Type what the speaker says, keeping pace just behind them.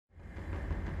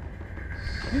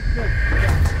I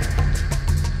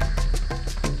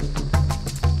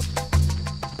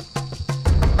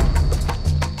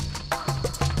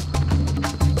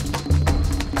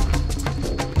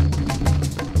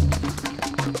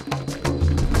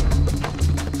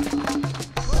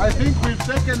think we've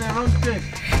taken a wrong turn.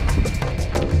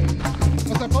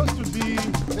 It's supposed to be,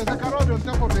 there's a road on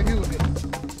top of the hill there.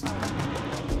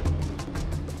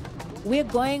 We're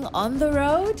going on the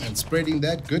road? And spreading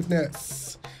that goodness.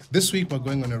 This week we're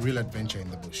going on a real adventure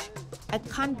in the bush. I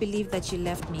can't believe that you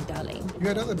left me, darling. You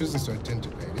had other business to attend to,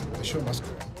 lady. The show must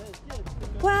go on.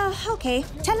 Well, okay.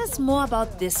 Tell us more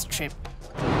about this trip.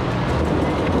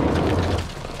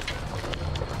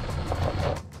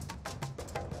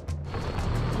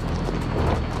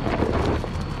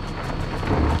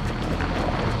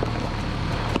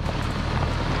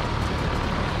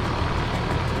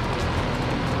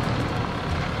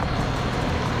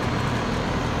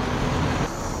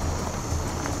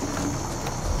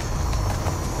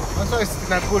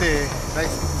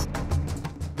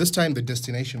 This time the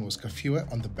destination was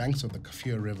Kafue on the banks of the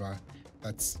Kafue River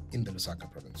that's in the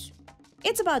Lusaka province.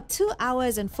 It's about 2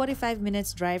 hours and 45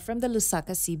 minutes drive from the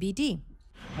Lusaka CBD.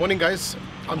 Morning guys,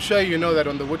 I'm sure you know that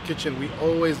on the Wood Kitchen we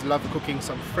always love cooking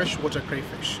some freshwater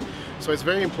crayfish. So it's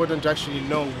very important to actually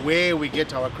know where we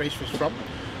get our crayfish from.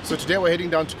 So today we're heading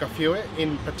down to Kafue,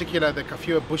 in particular the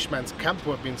Kafue Bushman's camp,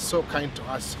 who have been so kind to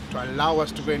us to allow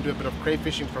us to go and do a bit of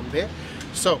crayfishing from there.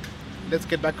 So let's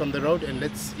get back on the road and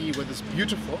let's see where this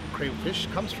beautiful crayfish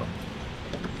comes from.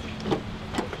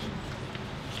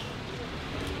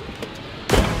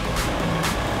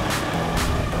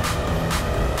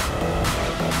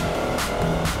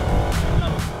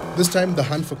 This time the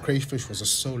hunt for crayfish was a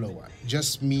solo one.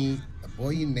 Just me, a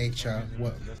boy in nature.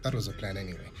 Well, that was the plan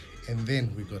anyway. And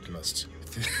then we got lost.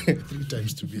 3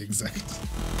 times to be exact.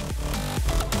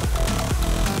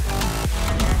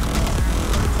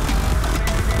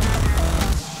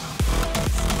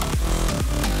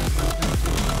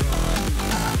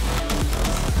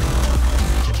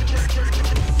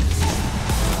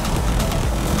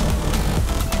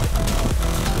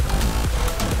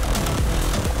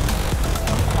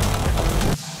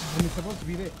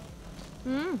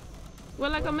 We're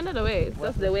like a minute away. It's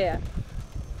just the way.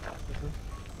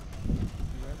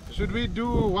 Should we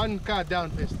do one car down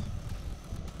first?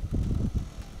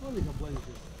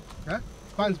 Huh?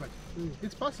 Pants, but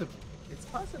it's possible. It's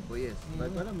possible, yes.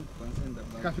 But what I'm concerned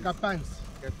about Kafika pants.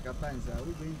 are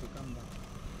we going to come back?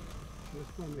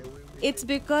 It's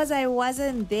because I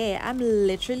wasn't there. I'm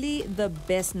literally the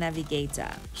best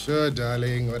navigator. Sure,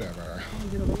 darling, whatever.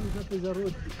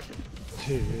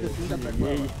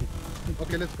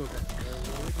 Okay, let's go guys.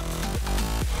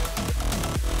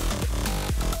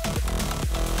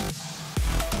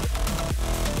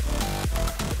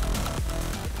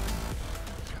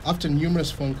 After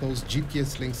numerous phone calls,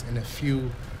 GPS links, and a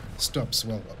few stops,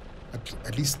 well,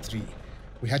 at least 3,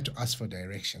 we had to ask for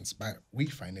directions, but we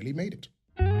finally made it.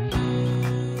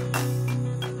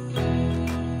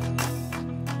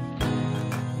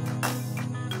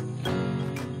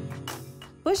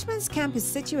 Bushman's camp is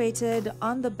situated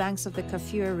on the banks of the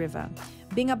Kafue River.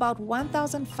 Being about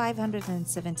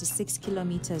 1,576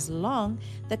 kilometers long,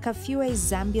 the Kafue is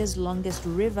Zambia's longest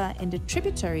river and a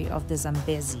tributary of the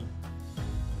Zambezi.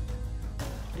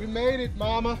 We made it,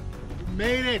 Mama. We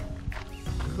made it.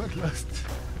 We got lost.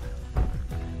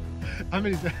 How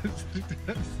many times? 3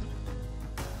 times.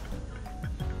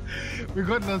 We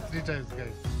got lost 3 times,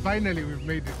 guys. Finally, we've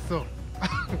made it. So,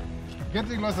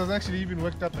 getting lost has actually even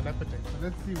worked up an appetite. So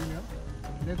let's see, William.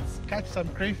 Let's catch some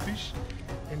crayfish,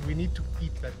 and we need to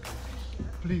eat that crayfish.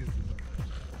 Please.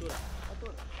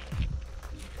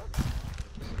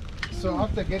 So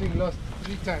after getting lost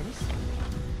 3 times,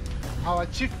 our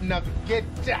chief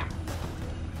navigator,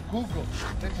 Google,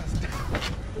 let us down.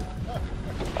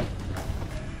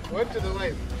 Went to the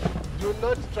wise. Do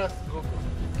not trust Google.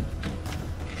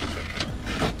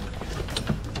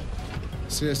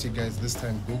 Seriously guys, this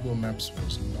time Google Maps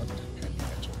was not handy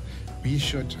at all. Be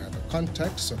sure to have a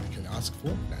contact so we can ask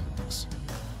for landmarks.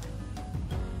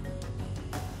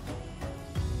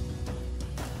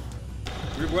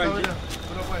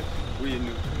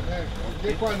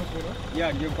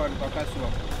 Yeah, you can pass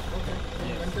Okay.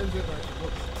 Yes. And then get right.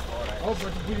 Alright. Oh,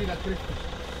 but we need a crayfish.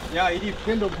 Yeah, it is.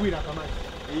 Kendo buira kama.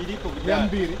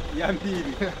 Yambiri.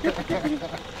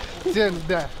 James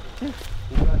there. Yeah.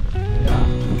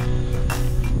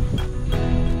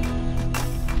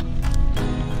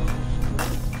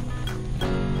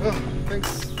 Oh,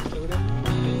 thanks.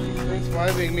 Thanks for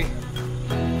having me.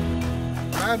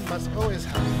 Man must always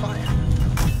have fire.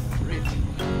 Ready.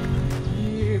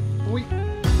 Yeah, boy.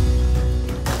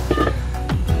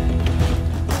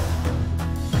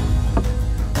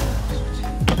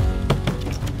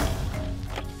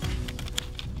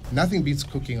 Nothing beats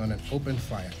cooking on an open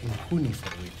fire in kuni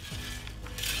for a week.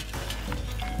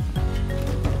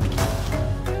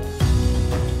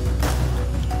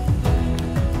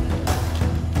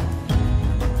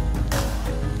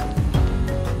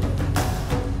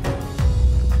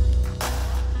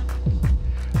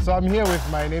 So I'm here with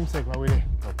my namesake, Wawile.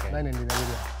 Okay.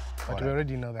 But we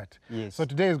already know that. Yes. So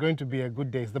today is going to be a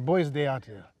good day. It's the boys' day out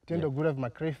here. Tend to good have my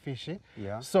crayfish.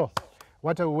 Yeah. So,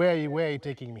 where are you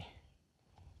taking me?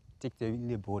 Take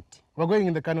the boat. We're going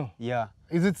in the canoe. Yeah.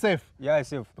 Is it safe? Yeah, it's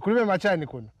safe. Kulime machani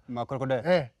kuna. Makrokode.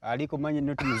 Eh. Aliko manje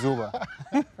not mzuba.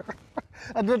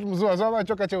 Adot mzua so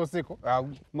achoka che usiku.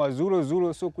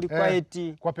 Mazuro so kuli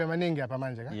quiet. Kwa pema ningi hapa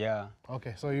manje ka? Yeah.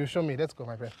 Okay, so you show me. Let's go,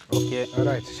 my friend. Okay. All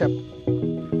right, sharp.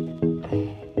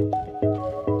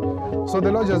 So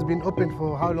the lodge has been open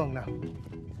for how long now?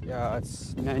 Yeah,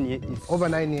 it's 9 years. Over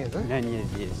 9 years, huh? 9 years,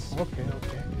 yes. Okay.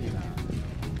 Yeah.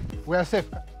 We are safe.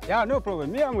 Yeah, no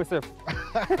problem. Me, I'm safe.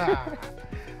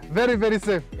 Very, very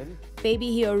safe.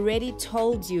 Baby, he already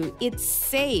told you it's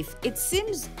safe. It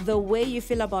seems the way you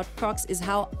feel about crocs is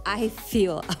how I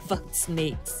feel about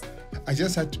snakes. I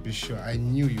just had to be sure. I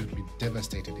knew you'd be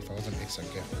devastated if I wasn't extra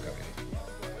careful, Kaveh.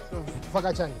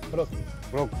 Fakachani, bro.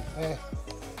 Broke.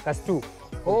 Kastu.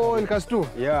 Oh, in Kastu?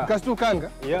 Yeah. Kastu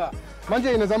kanga? Yeah.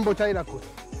 Manje ina zambo chaila kut.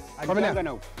 Adanga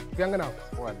now. Kianga now?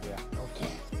 Forward, yeah. Okay.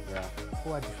 Yeah.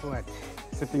 Forward.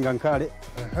 Sitting on car.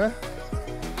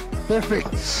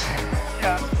 Perfect.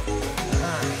 Yeah.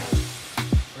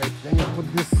 Right, then you put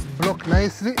this block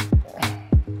nicely.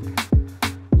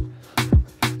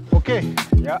 Okay.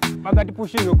 Yeah. Magati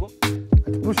pushing yoko.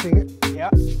 Pushing it. Yeah.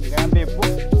 Ngambe po.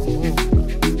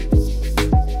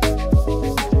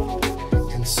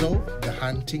 And so the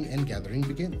hunting and gathering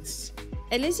begins.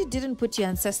 At least you didn't put your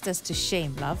ancestors to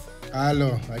shame, love.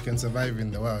 Hello, I can survive in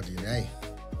the wild, eh?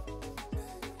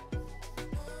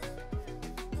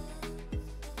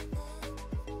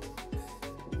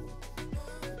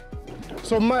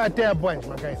 So my atea bunch,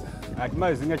 my guys. At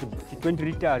my zinga 20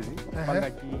 liters.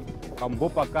 Pagati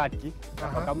kambopa kati.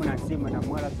 Kama nasema na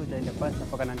mwala so jaenda basi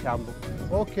paka na ntambo.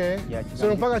 Okay. Yeah,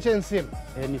 so mpaka chain seal.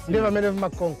 Never made of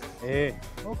makonk. Eh.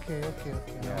 Okay.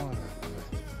 Yeah.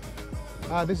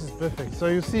 Ah, this is perfect. So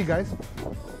you see, guys,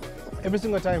 every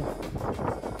single time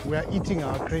we are eating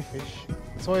our crayfish,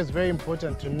 it's always very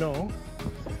important to know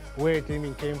where it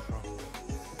even came from.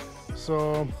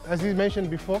 So, as he mentioned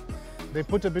before, they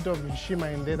put a bit of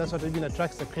nshima in there. That's what even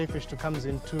attracts the crayfish to come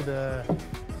into the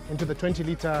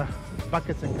 20-liter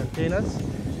buckets and containers.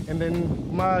 And then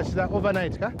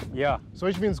overnight, ka? Yeah. So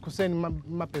which means kuseni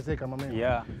mapezeka mama.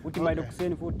 Yeah. Uti maido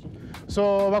kuseni futi.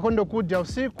 So wakondo kuja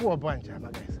usiku wa bwanja, my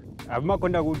guys.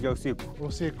 Makonda kuja usiku.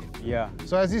 Usiku. Yeah.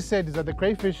 So as he said, is that the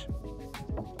crayfish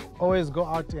always go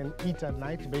out and eat at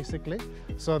night, basically.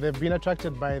 So they've been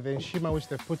attracted by the nshima which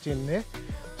they've put in there.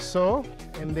 So,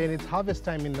 and then it's harvest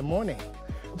time in the morning.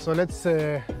 So let's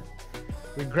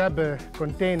we grab a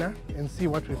container and see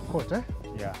what we've caught, eh?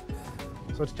 Yeah.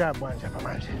 So tcha bwanja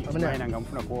pamanje. Maina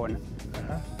ngamfuna kuona.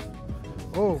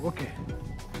 Oh, okay.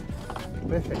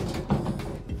 Perfect.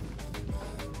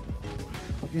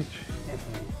 Each.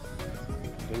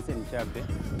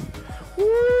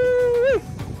 Woo!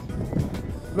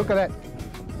 Look at that.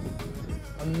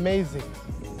 Amazing.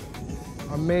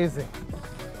 Amazing.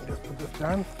 Just put this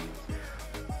down.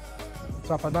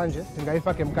 So afadhanje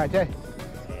tingaifake mkate.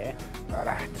 Yeah. All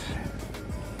right.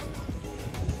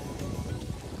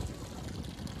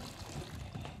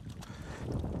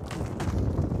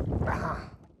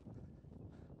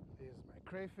 Here's my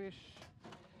crayfish.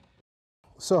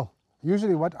 So,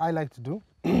 usually what I like to do,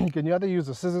 you can either use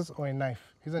a scissors or a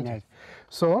knife, isn't it?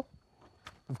 So,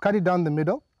 we've cut it down the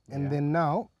middle, and then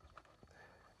now,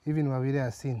 even Wawile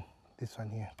has seen this one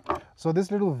here. So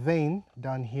this little vein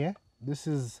down here, this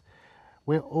is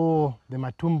where all the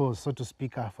matumbos, so to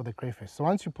speak, are for the crayfish. So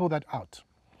once you pull that out,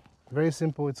 very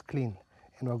simple, it's clean.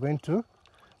 And we're going to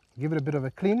give it a bit of a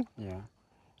clean. Yeah.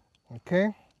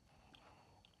 Okay.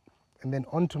 And then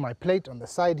onto my plate on the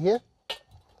side here.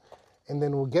 And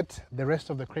then we'll get the rest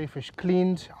of the crayfish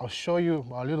cleaned. I'll show you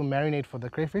our little marinade for the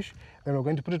crayfish. Then we're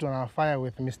going to put it on our fire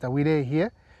with Mr. Wide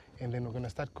here. And then we're going to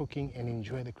start cooking and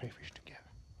enjoy the crayfish together.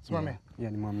 So, my man. Yeah,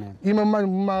 ni mama.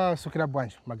 Ima sukira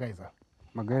bwanch, magaiza.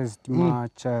 Magaiza tima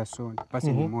cha so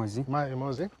pasi ni mozi. Ma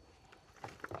emozi.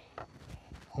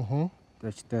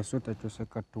 Tachita so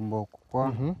tachoseka tumbo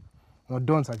kwa. No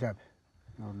donsa jabe.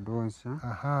 No donsa.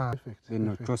 Aha. Perfect. Then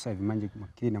no chosa vimanje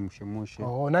makini na mshemushe.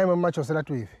 Oh, na ima macho sela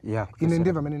tu hivi. Yeah.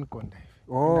 Inendiva manini konda hivi.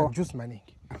 Oh. Juice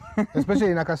maningi.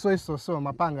 Especially in akasoy so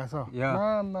mapanga so.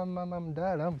 Yeah.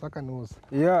 Mdala mpaka nusu.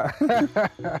 Yeah.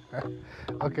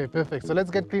 Okay, perfect. So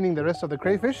let's get cleaning the rest of the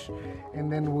crayfish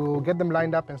and then we'll get them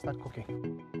lined up and start cooking.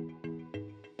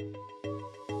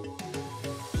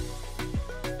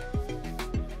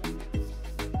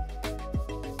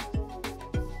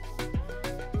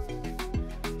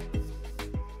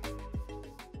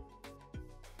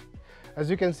 As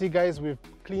you can see, guys, we've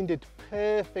cleaned it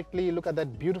perfectly. Look at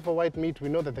that beautiful white meat. We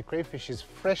know that the crayfish is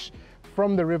fresh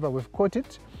from the river. We've caught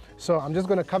it. So I'm just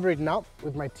going to cover it now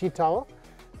with my tea towel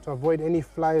to avoid any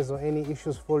flies or any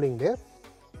issues falling there.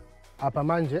 Apa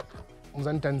manje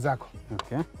mzanita nzako.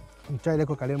 Okay.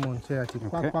 Mchaileko kalemo nchati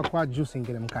kwa juice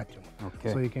ingele mkate.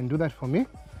 Okay. So you can do that for me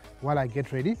while I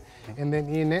get ready. And then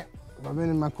ine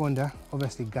babeni makonda,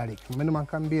 obviously garlic. Menu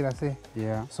makambira say.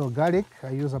 Yeah. So garlic,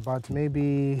 I use about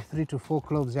maybe 3 to 4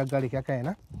 cloves ya garlic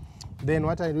yakaena. Then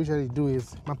what I usually do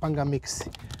is mapanga mix.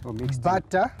 Oh, mixed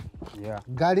Butter, yeah,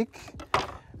 garlic.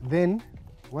 Then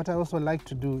what I also like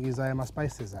to do is I am a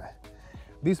spices.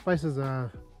 These spices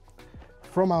are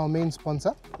from our main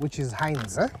sponsor, which is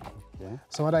Heinz. okay.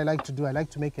 So what I like to do, I like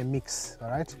to make a mix, all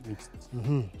right? Mixed.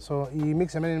 So you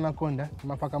mix in makonda,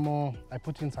 I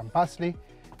put in some parsley,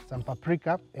 some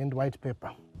paprika, and white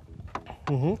pepper.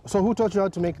 So who taught you how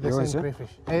to make the same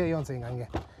crayfish?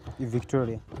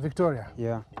 Victoria. Victoria?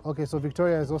 Yeah. Okay, so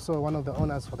Victoria is also one of the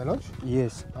owners for the lodge?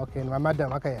 Yes. Okay, and my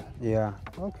madam, okay. Yeah.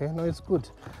 Okay, no, it's good.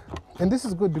 And this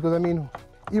is good because, I mean,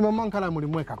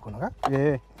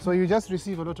 Yeah. so you just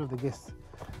receive a lot of the guests.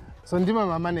 So ndima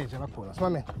my manager,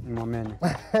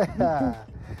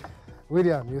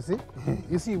 William, you see?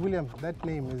 You see, William, that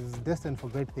name is destined for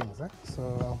great things.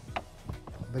 So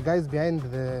the guys behind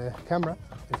the camera,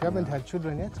 if you haven't had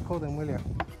children yet, call them William.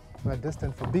 We are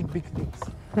destined for big, big things.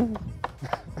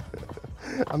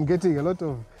 I'm getting a lot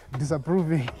of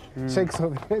disapproving shakes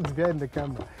of heads behind the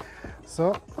camera.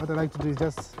 So what I like to do is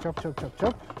just chop, chop, chop,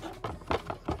 chop.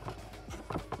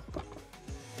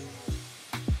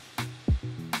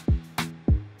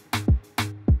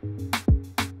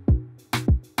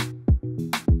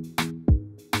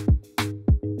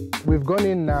 We've gone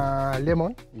in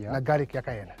lemon, garlic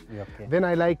yakaena. Yeah, okay. Then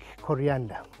I like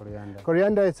coriander.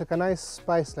 Coriander, it's like a nice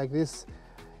spice like this.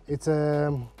 It's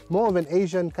more of an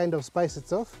Asian kind of spice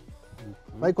itself.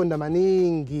 Vaikonda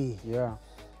maningi. Yeah.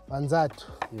 Manzatu.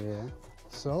 Yeah.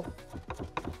 So,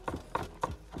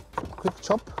 quick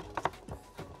chop.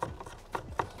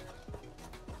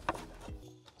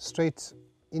 Straight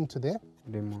into there.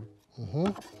 Lemon.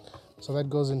 So that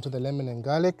goes into the lemon and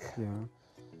garlic. Yeah.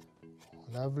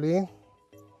 Lovely.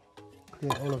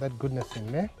 Clean all of that goodness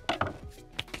in there.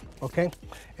 Okay.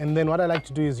 And then what I like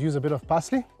to do is use a bit of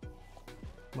parsley.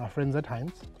 My friends at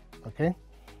Heinz. Okay.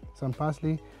 Some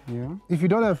parsley. Yeah. If you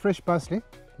don't have fresh parsley,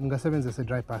 Mga7 is a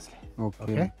dry parsley. Okay.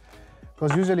 Okay.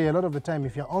 Because usually a lot of the time,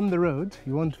 if you're on the road,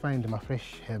 you won't find my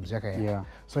fresh herbs. Yeah.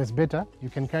 So it's better. You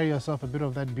can carry yourself a bit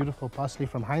of that beautiful parsley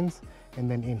from Heinz and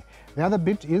then in. The other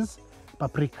bit is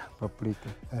paprika. Paprika.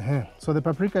 So the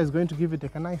paprika is going to give it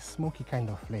like a nice smoky kind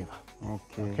of flavor.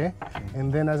 Okay. Okay.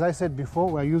 And then, as I said before,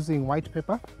 we're using white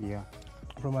pepper. Yeah.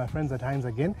 From our friends at Heinz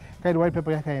again. Kind of white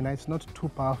pepper, it's not too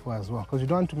powerful as well, because you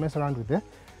don't want to mess around with it.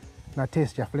 Now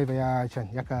taste your flavor, ya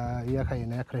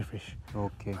crayfish.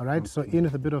 Okay. All right. So in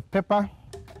with a bit of pepper,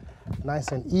 nice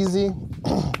and easy.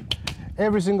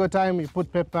 Every single time you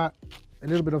put pepper, a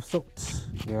little bit of salt.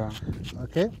 Yeah.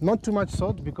 Okay, not too much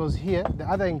salt, because here the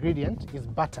other ingredient is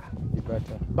butter. The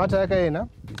butter. Butter yakaena,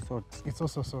 Salt. it's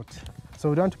also salt. So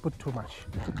we don't want to put too much.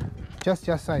 Just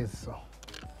your size. So.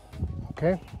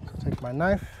 Okay, take my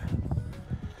knife,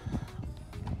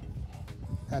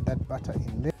 add that butter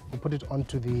in there. We put it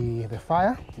onto the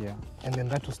fire. Yeah. And then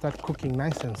that will start cooking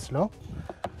nice and slow.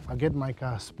 I'll get my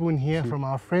spoon here from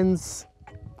our friends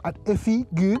at Effie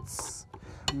Goods,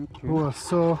 who are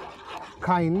so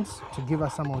kind to give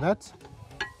us some of that.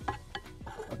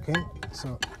 Okay,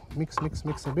 so mix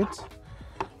a bit.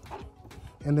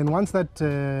 And then once that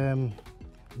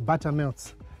butter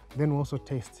melts, then we also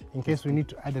taste, in case we need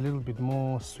to add a little bit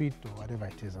more sweet or whatever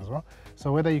it is as well.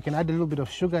 So whether you can add a little bit of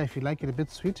sugar if you like it a bit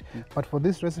sweet, but for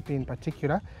this recipe in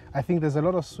particular, I think there's a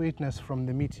lot of sweetness from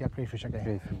the meat here, crayfish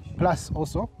again. Plus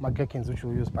also magekins, which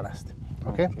we'll use palast.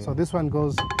 Okay, so this one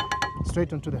goes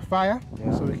straight onto the fire.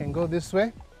 Yeah. So we can go this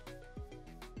way.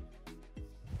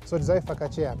 So it's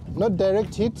not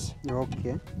direct heat.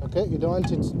 Okay. Okay, you don't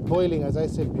want it boiling, as I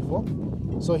said before.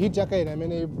 So heat jaka in a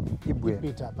minute,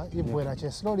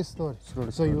 slowly.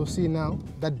 So you'll see now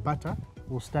that butter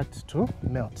will start to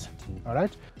melt. All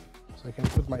right. So I can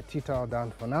put my tea towel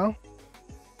down for now.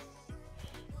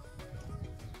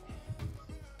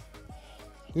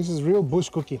 This is real bush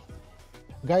cooking.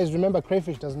 Guys, remember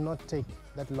crayfish does not take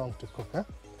that long to cook, huh?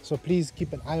 So please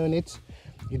keep an eye on it.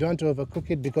 You don't want to overcook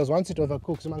it, because once it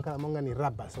overcooks,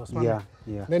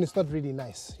 then it's not really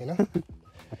nice, you know?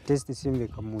 Taste the same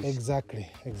like kamush. Exactly,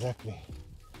 exactly.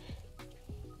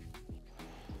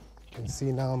 You can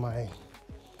see now my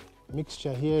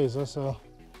mixture here is also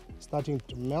starting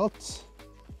to melt.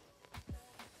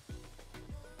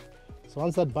 So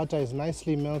once that butter is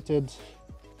nicely melted,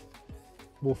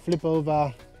 we'll flip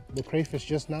over the crayfish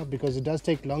just now, because it does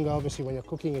take longer obviously when you're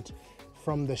cooking it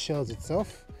from the shells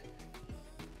itself.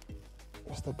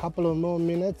 Just a couple of more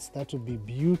minutes, that would be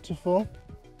beautiful.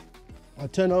 I'll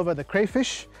turn over the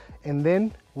crayfish and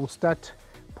then we'll start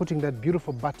putting that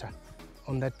beautiful butter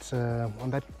on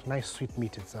that nice sweet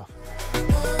meat itself.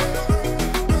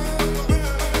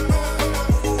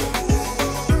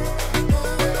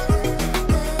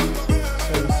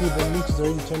 See, the meat is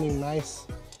already turning nice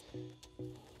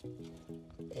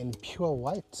and pure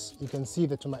white. You can see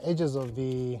that my edges of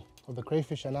the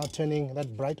crayfish are now turning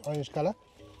that bright orange color.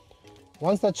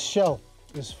 Once that shell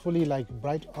is fully like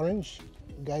bright orange,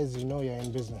 guys, you know you're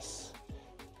in business.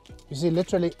 You see,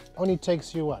 literally only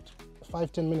takes you what,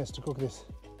 5-10 minutes to cook this.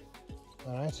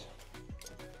 All right,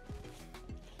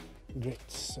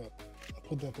 great. So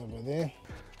put that over there.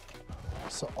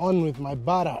 So on with my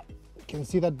butter. You can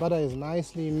see that butter is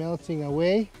nicely melting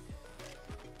away.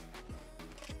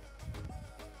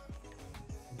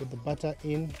 Put the butter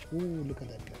in. Ooh, look at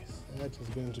that, guys. That is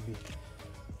going to be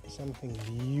something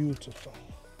beautiful.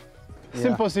 Yeah.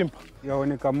 Simple.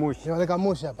 Yaone kamush. Yaone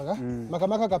kamush hapa ka?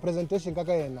 Makamaka ka presentation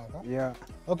kaka yena ka? Yeah.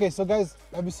 Okay, so guys,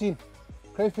 have you seen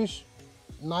crayfish?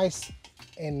 Nice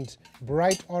and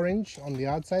bright orange on the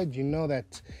outside. You know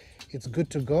that it's good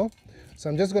to go. So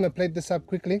I'm just going to plate this up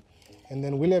quickly, and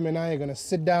then William and I are going to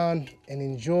sit down and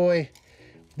enjoy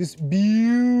this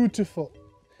beautiful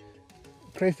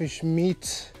crayfish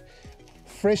meat,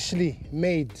 freshly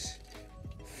made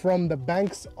from the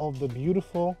banks of the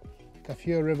beautiful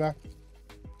Kafue River,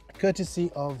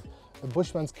 courtesy of the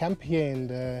Bushman's camp here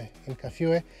in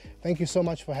Kafue. Thank you so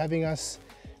much for having us.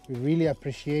 We really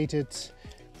appreciate it.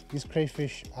 These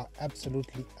crayfish are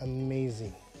absolutely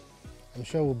amazing. I'm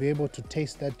sure we'll be able to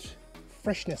taste that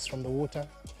freshness from the water.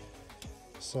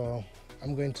 So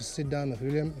I'm going to sit down with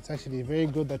William. It's actually very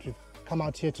good that we've come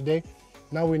out here today.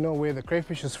 Now we know where the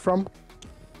crayfish is from.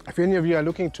 If any of you are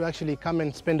looking to actually come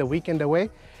and spend a weekend away,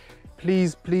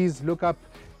 please look up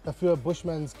Kafue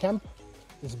Bushman's camp.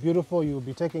 It's beautiful. You'll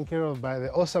be taken care of by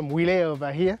the awesome Wile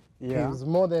over here. Yeah. He's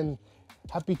more than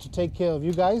happy to take care of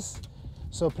you guys.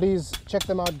 So please check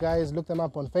them out, guys. Look them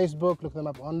up on Facebook, look them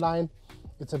up online.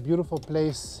 It's a beautiful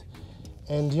place.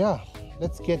 And yeah,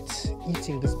 let's get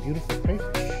eating this beautiful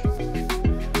crayfish.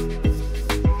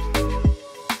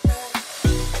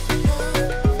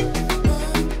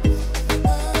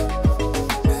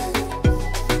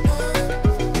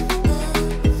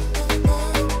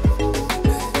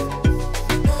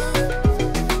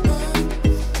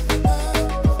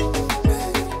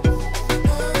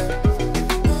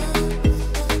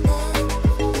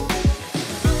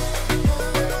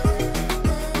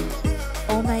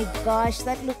 Gosh,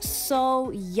 that looks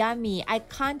so yummy. I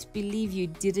can't believe you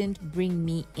didn't bring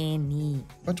me any.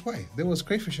 But why? There was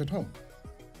crayfish at home.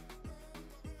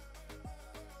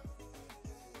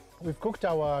 We've cooked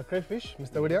our crayfish,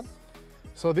 Mr. William.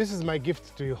 So this is my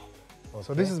gift to you. Okay.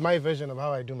 So this is my version of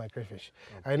how I do my crayfish.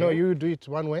 Okay. I know you do it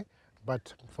one way,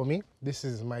 but for me, this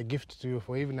is my gift to you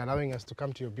for even allowing us to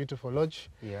come to your beautiful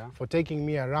lodge, for taking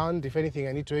me around. If anything,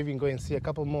 I need to even go and see a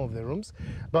couple more of the rooms.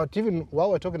 But even while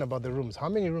we're talking about the rooms, how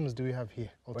many rooms do we have here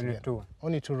altogether? Only two.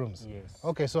 Only 2 rooms? Yes.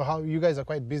 Okay, so how you guys are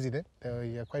quite busy then?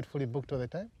 You're quite fully booked all the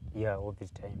time? Yeah, all this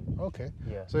time. Okay.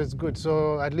 Yeah. So it's good.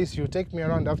 So at least you take me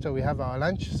around after we have our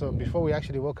lunch. So before we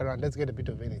actually walk around, let's get a bit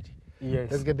of energy.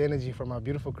 Yes. Let's get the energy from our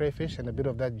beautiful crayfish and a bit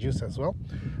of that juice as well.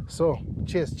 So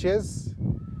cheers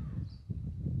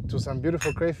to some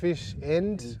beautiful crayfish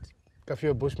and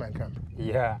Kafue Bushman camp.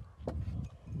 Yeah.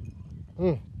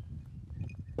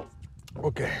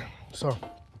 Okay, so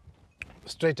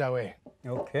straight away,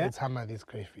 okay, let's hammer these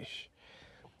crayfish.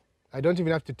 I don't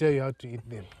even have to tell you how to eat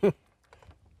them.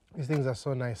 These things are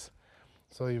so nice.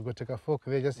 So you've got to take a fork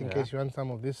there just in case you want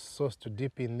some of this sauce to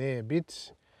dip in there a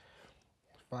bit.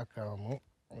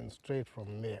 And straight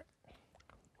from there.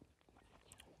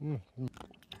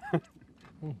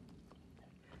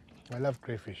 I love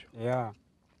crayfish. Yeah.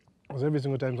 Because every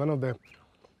single time, it's one of the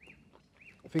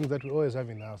things that we always have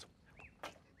in the house.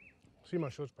 See my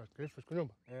short part, crayfish.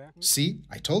 Yeah. See,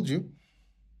 I told you.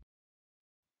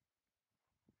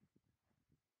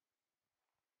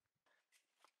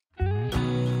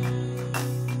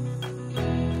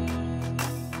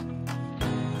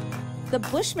 The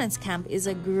Bushman's Camp is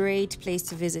a great place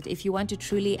to visit if you want to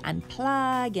truly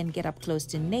unplug and get up close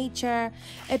to nature,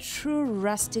 a true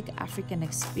rustic African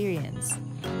experience.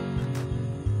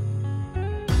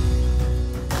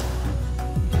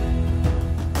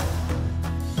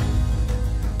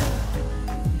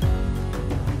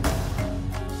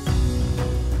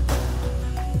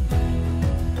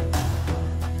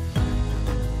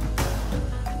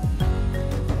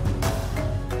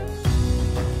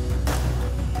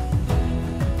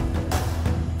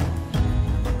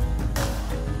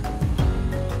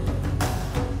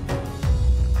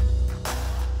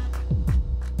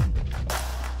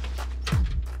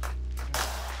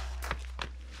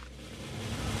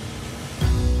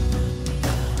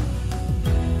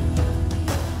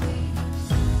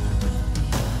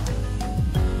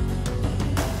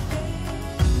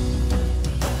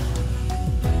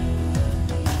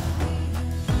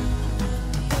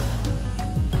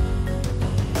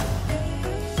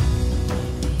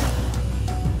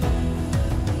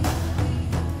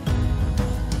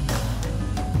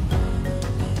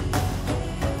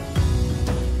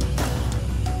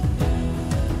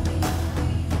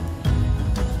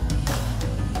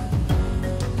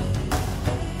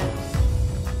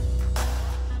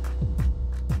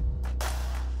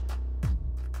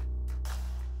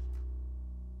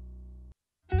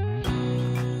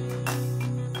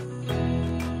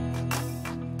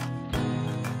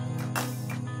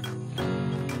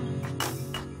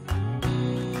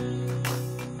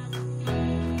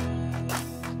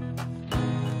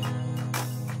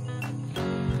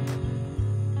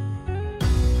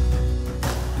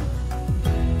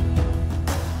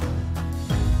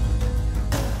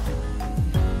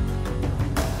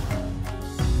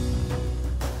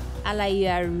 Ala, you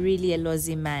are really a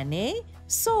lozy man, eh?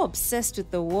 So obsessed with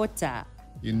the water.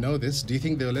 You know this. Do you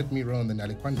think they'll let me row on the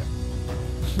Nalikwanda?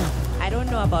 I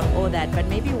don't know about all that, but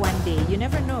maybe one day, you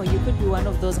never know, you could be one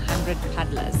of those 100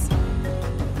 paddlers.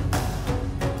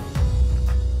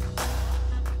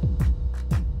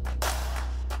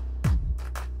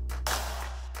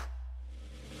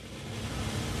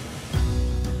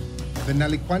 The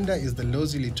Nalikwanda is the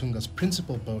Lozi Litunga's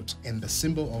principal boat and the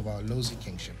symbol of our Lozi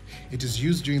kingship. It is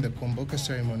used during the Komboka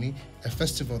ceremony, a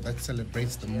festival that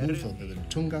celebrates the move of the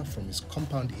Litunga from his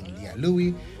compound in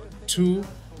Lialui to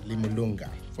Limulunga.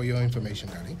 For your information,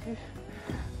 darling.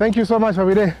 Thank you so much,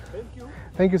 Fabide. Thank you.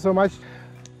 Thank you so much.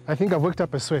 I think I've worked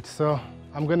up a sweat, so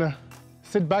I'm gonna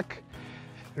sit back,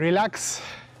 relax,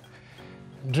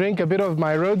 drink a bit of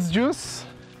my Rhodes juice,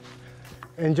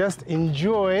 and just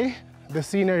enjoy the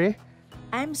scenery.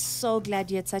 I'm so glad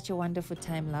you had such a wonderful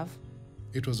time, love.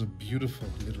 It was a beautiful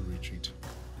little retreat.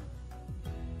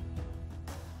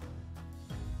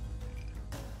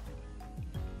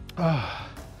 I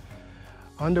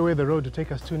wonder where the road to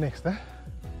take us to next, huh?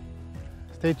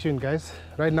 Stay tuned, guys.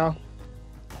 Right now,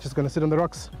 just gonna sit on the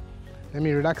rocks. Let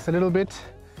me relax a little bit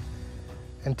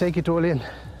and take it all in.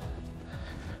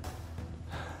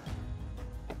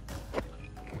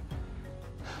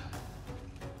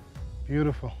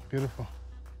 Beautiful, beautiful.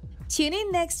 Tune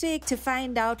in next week to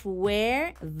find out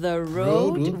where the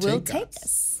road will take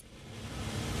us.